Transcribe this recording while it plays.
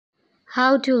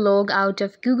How to log out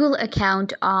of Google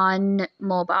account on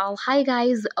mobile. Hi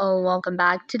guys, welcome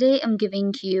back. Today I'm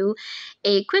giving you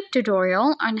a quick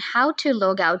tutorial on how to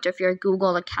log out of your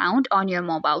Google account on your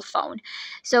mobile phone.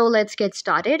 So let's get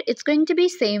started. It's going to be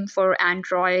same for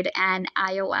Android and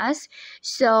iOS.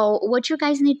 So what you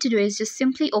guys need to do is just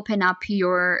simply open up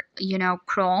your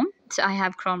Chrome. So I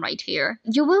have Chrome right here.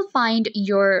 You will find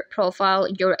your profile,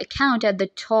 your account at the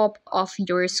top of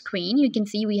your screen. You can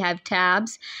see we have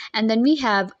tabs, and then we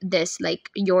have this like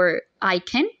your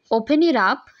icon. Open it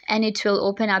up and it will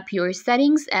open up your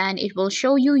settings and it will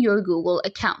show you your Google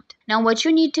account. Now what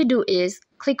you need to do is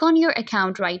click on your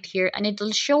account right here and it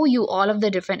will show you all of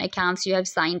the different accounts you have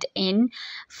signed in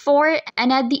for,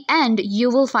 and at the end you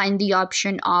will find the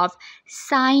option of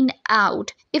sign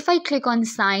out. If I click on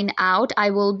sign out,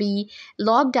 I will be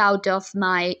logged out of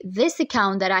this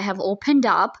account that I have opened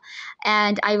up,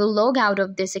 and I will log out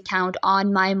of this account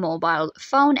on my mobile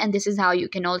phone. And this is how you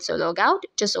can also log out.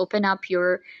 Just open up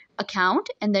your account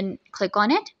and then click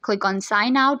on it, click on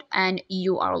sign out, and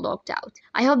you are logged out.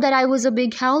 I hope that I was a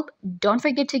big help. Don't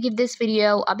forget to give this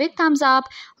video a big thumbs up,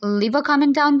 leave a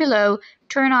comment down below,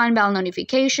 turn on bell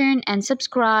notification, and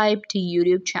subscribe to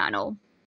YouTube channel.